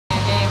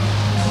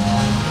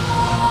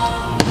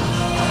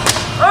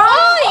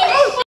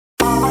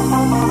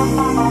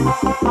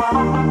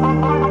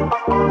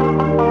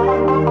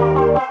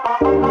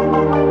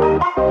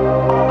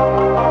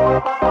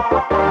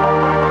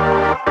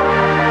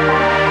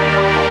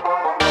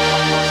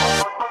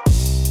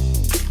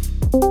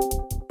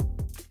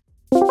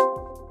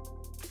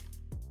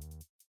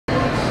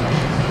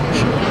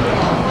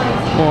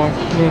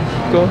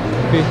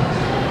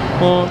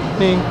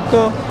Morning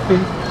coffee.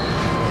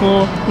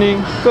 Morning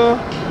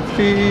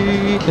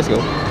coffee. Let's go.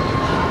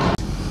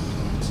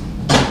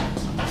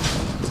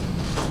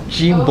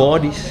 Gym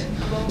bodies.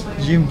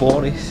 Gym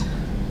bodies.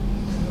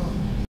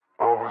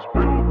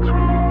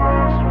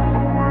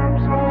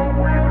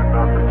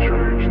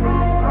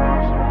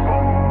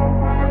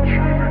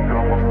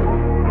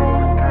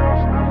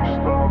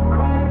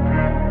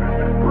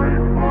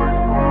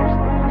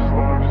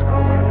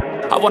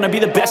 I wanna be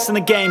the best in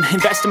the game,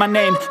 invest in my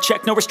name.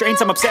 Check no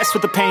restraints, I'm obsessed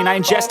with the pain. I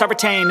ingest, I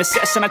retain,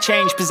 assess and I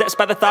change. Possessed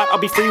by the thought I'll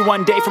be free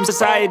one day from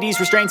society's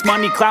restraints.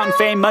 Money, clout and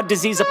fame, mud,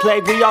 disease, a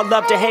plague. We all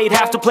love to hate,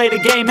 have to play the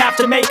game, have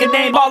to make a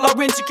name. All our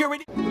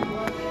insecurity.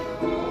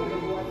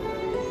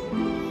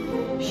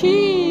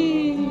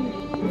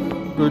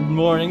 Good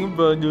morning,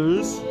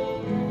 brothers.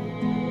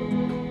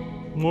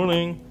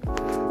 Morning.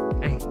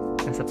 Ay,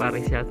 nasa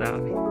Paris yata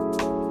kami.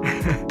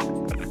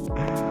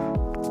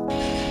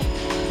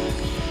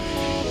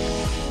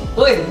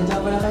 Uy,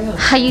 nandiyan pala kayo.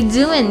 How you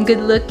doing? Good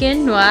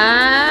looking?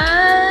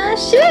 Wow!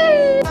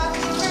 Shit!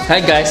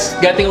 Hi guys,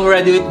 getting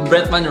ready with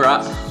Bretman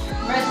Ra.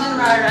 Bretman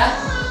Rara.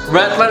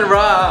 Bretman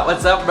Ra!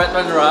 What's up,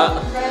 Bretman Ra?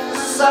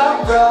 What's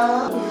up,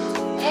 bro?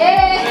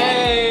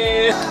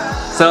 Hey! Hey!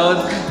 So,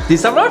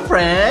 these are our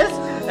friends,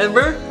 and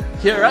we're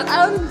here at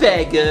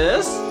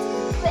Vegas.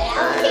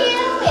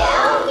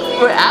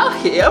 We're out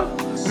here.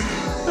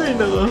 Ay,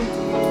 nako.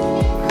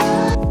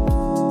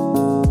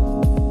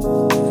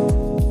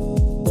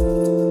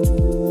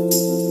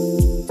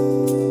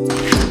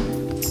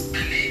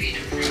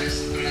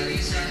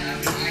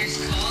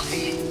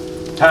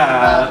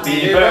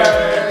 Happy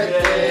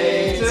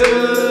birthday to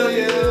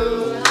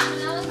you.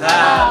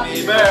 Happy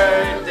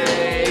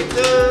birthday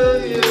to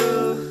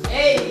you.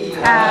 Hey!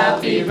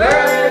 Happy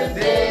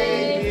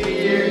birthday,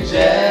 dear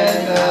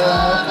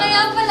Jenna.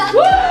 Kaya pala.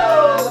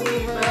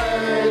 Happy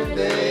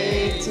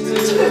birthday to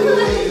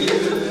you.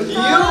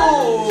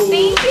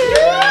 Thank you.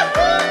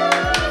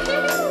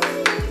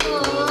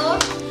 Oh.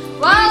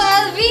 Wow,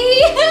 LV!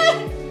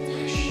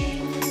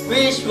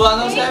 Wish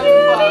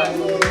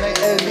 107.5.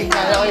 Ending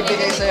na ako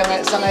ibigay sa'yo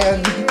sa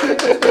ngayon.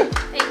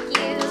 Thank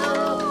you.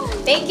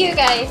 Thank you,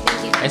 guys.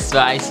 Thank you. Ayos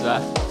ba? Ayos ba?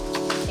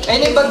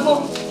 Ay, yung bag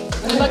mo.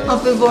 Ano bag mo?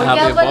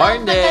 Happy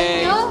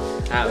birthday.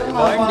 Happy Kaya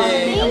pala,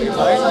 birthday! Happy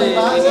birthday!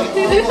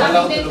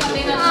 Happy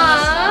birthday!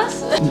 Ah.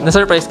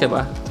 Na-surprise ka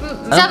ba?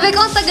 Sabi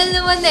ko, ang tagal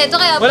naman na ito.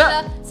 Kaya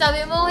Wala. pala,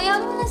 sabi mo,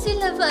 kaya mo na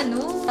sila ba, ano?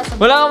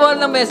 Wala ka ba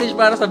ng message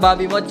para sa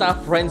Bobby mo at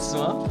saka friends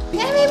mo? It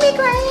made me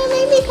cry, it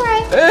made me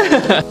cry.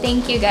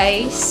 Thank you,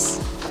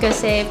 guys.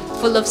 Kasi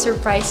full of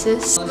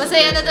surprises.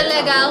 Masaya na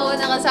talaga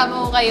ako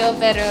nakasama ko kayo,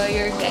 pero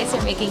your guys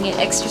are making it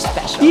extra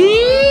special. Thank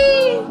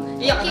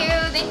you,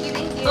 thank you,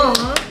 thank you.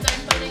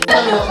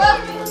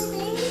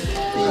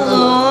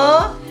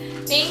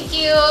 Thank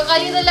you.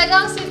 Kayo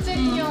talaga ang sweet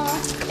nyo.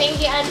 Thank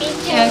you, Ate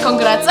Chen. Yan,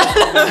 congrats.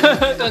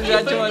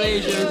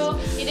 Congratulations.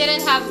 You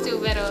didn't have to,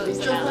 pero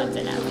salamat.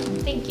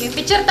 Thank you.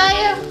 Picture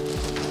tayo.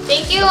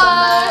 Thank you,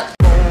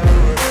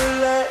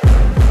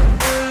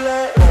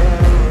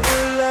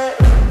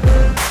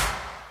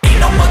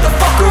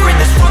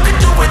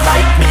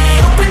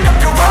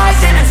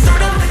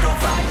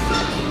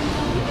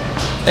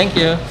 Thank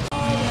you.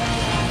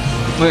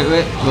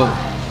 Wait, go.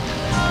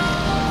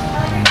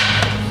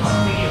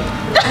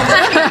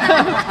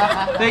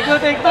 Take two.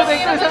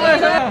 Sama.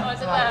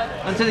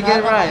 Until you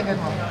get it right.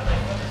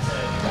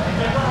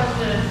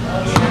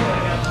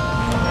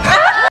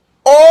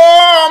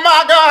 Oh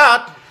my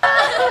God!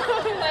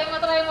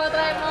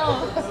 Try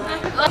mo.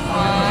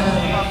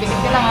 Pikit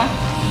ka lang, ha?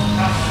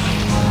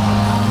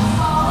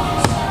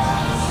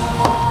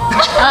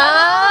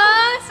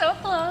 So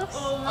close.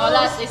 Oh,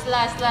 last.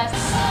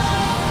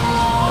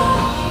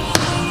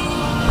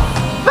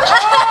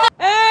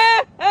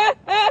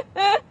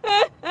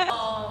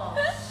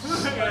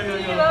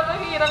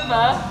 Mahirap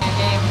ba?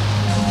 Game.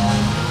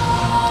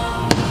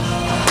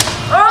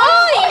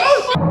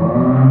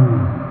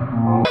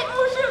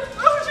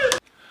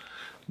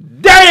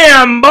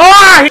 Damn,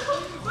 boy!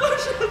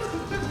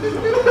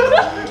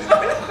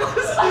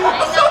 Ay,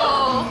 nako.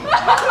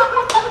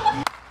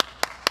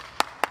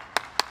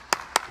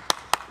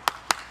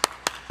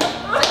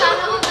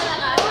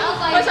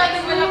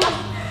 Masyadong malakas.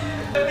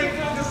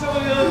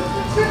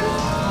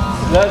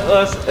 Let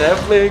us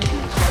epic.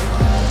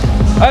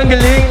 Ang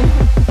galing!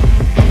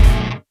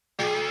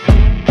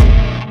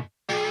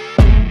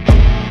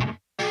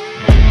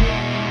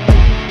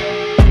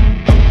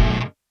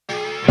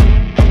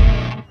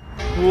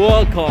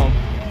 Welcome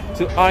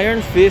to Iron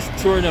Fist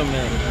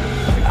Tournament.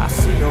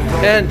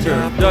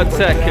 Enter the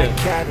second.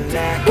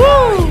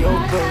 Woo!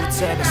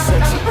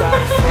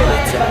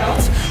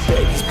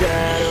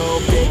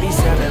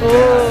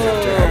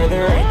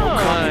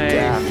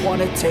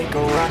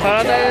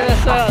 Para tayo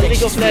sa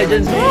League of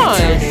Legends.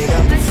 Nice!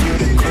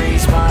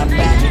 My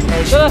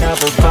imagination of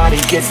her body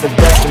gets the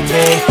best of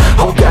me.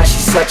 Oh gosh,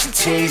 she's such a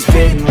tease.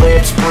 Bitten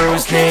lips,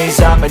 bruised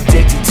knees. I'm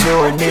addicted to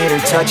her, need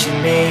her touching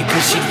me.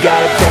 Cause she got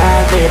a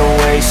bad little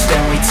waist,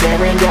 and we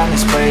tearing down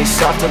this place.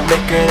 Off the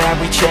liquor that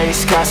we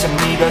chase,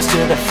 Casamigos to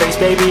the face.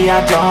 Baby,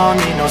 I don't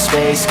need no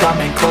space.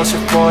 Coming closer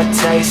for a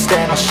taste,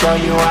 and I'll show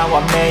you how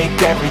I make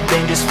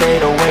everything just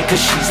fade away.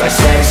 Cause she's like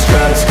sex,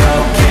 drugs,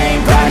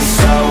 cocaine, body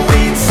so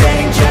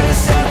insane,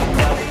 jealous of the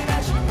clothing that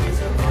she wears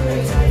upon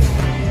her tight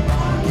frame.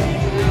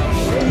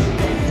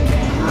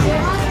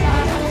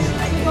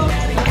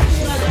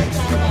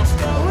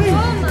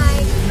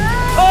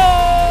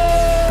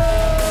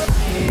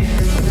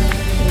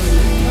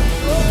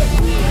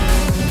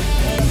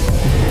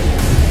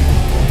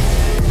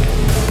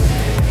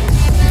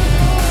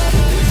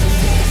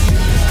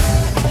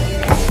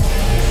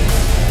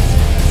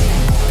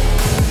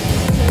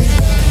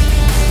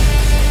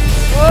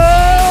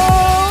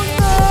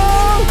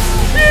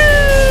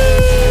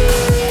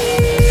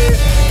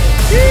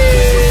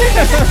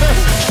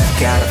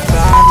 Got a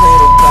fine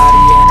little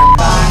body and her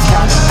mind's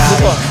kinda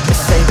naughty. They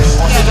say they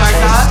want to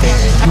taste it,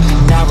 you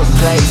cannot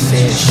replace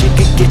it. She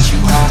could get you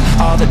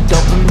high, all the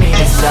dopamine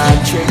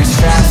inside triggers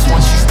fast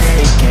once she's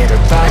naked.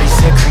 Her body's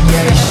a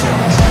creation.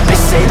 They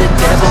say the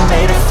devil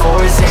made her for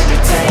his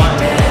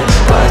entertainment,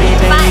 but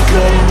even he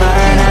couldn't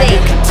learn how to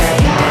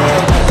contain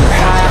it.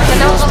 Her high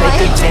heels make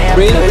a damn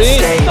good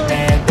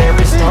statement. There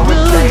is no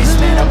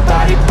replacement, a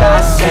body by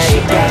Satan.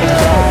 She got a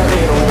bad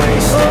little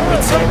waist, and we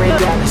tear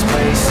it down this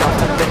place. Off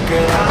the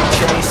liquor that we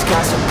chase,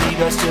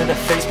 Casamigos to the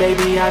face.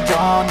 Baby, I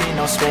don't need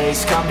no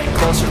space. Coming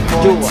closer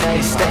for a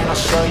taste, and I'll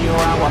show you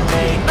how I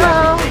make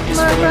everything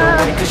just fade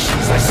away. Cause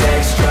she's like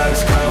sex,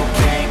 drugs,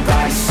 cocaine,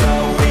 body so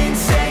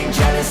insane,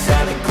 jealous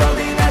of the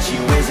clothing that she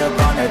wears up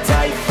on her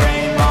tight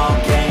frame. All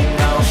game,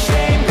 no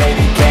shame,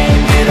 baby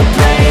came here to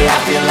play. I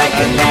feel like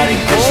an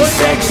addict cause she's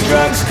sex,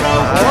 drugs,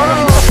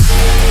 cocaine.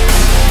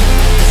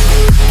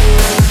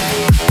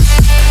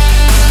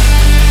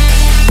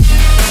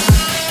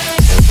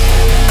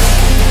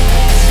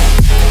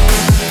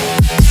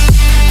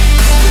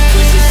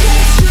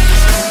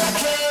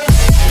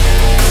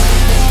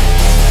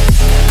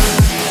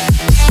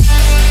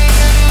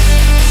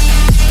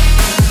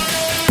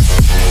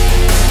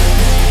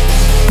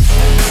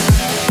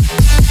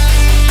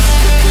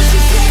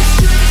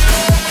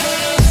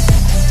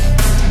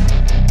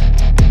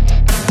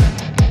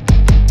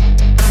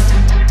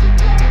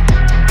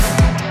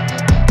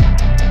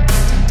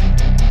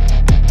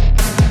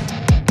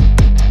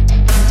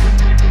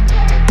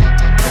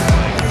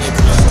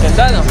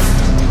 Ganda, no?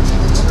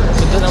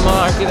 Ganda ng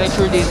mga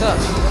architecture dito.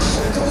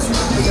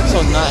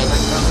 So nice.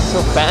 So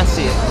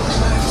fancy.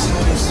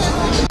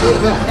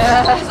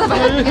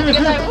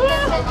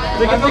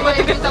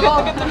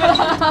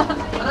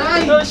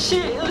 Oh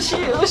shit! Oh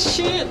shit! Oh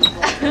shit!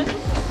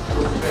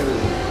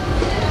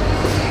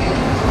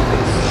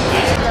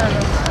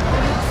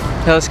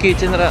 Hell's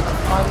Kitchen ra.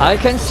 I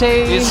can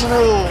say it's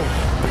raw.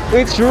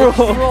 It's raw.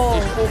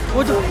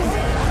 What the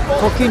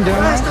fucking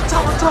damn? Where's the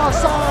tartar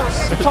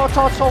sauce?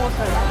 Tartar sauce.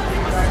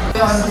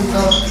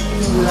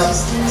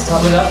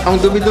 Ang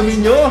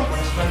dumi-dumi nyo!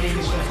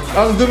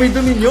 Ang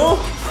dumi-dumi nyo!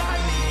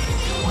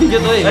 Video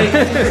to eh.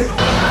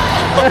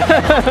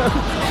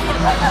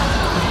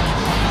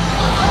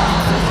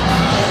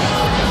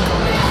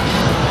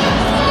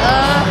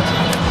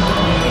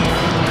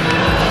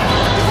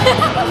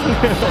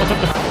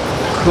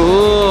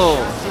 Cool.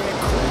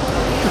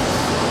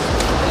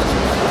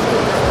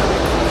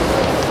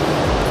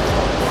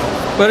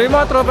 Pero yung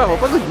mga tropa ko,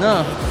 pagod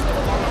na.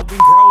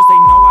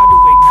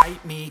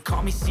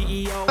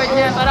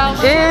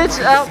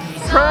 It's a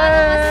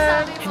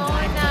prank!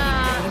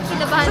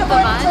 Kinabahan ka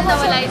ba?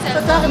 Nawala yung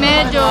cellphone?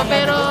 Medyo,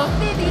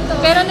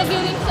 pero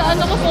nag-ring sa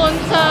ano ko phone,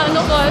 sa ano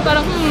ko,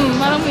 parang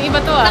parang may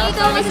iba to ah.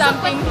 Nakita mo sa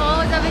sapat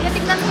mo, sabi ka,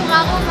 tignan mo nga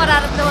kung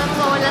mararamdaman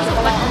mo wala sa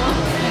sapat mo.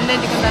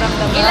 Hindi ko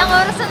naramdaman. Ilang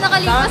oras na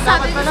nakalipas,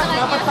 sabi ko sa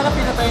kanya. Dapat pala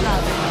pinatay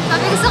natin.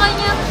 Sabi ko sa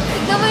kanya,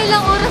 tignan mo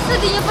ilang oras na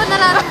di niya pa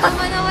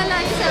nararamdaman na wala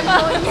yung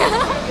cellphone niya.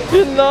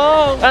 Yun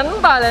lang!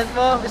 Anong talent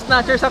mo?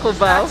 Snatcher sa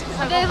Cubao?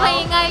 Hindi,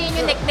 maingay, yun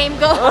yung nickname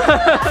ko.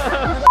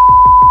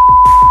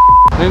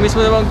 May miss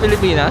mo namang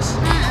Pilipinas?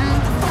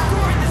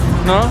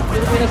 No?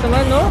 Pilipinas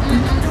naman, no?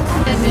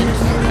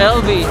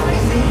 LV.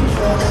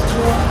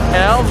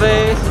 LV.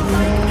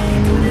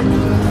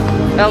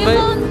 LV. Yung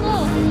phone ko.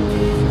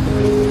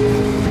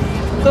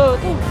 Ito.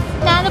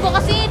 Naano ko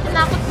kasi,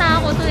 tinakot na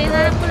ako. So,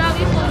 inarap ko lang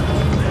yung phone ko.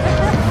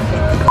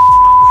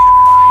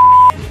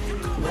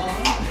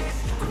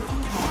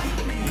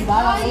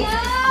 Kaya!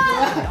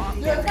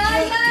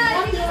 Kaya!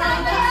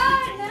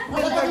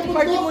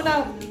 Party mo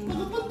na.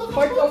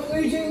 Part of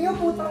AJ nyo,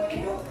 putang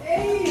ino.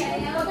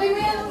 Sabay mo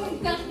yan,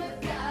 magkakmat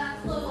ka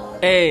ako.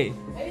 A.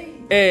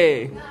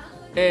 A.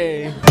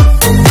 A.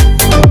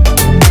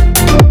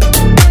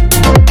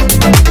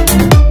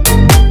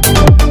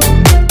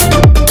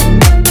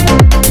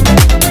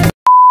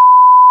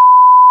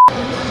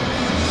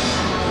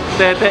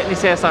 Tete ni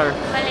Cesar.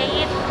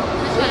 Maliit.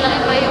 Mas malaki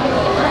pa yung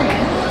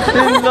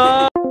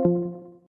Tingnan!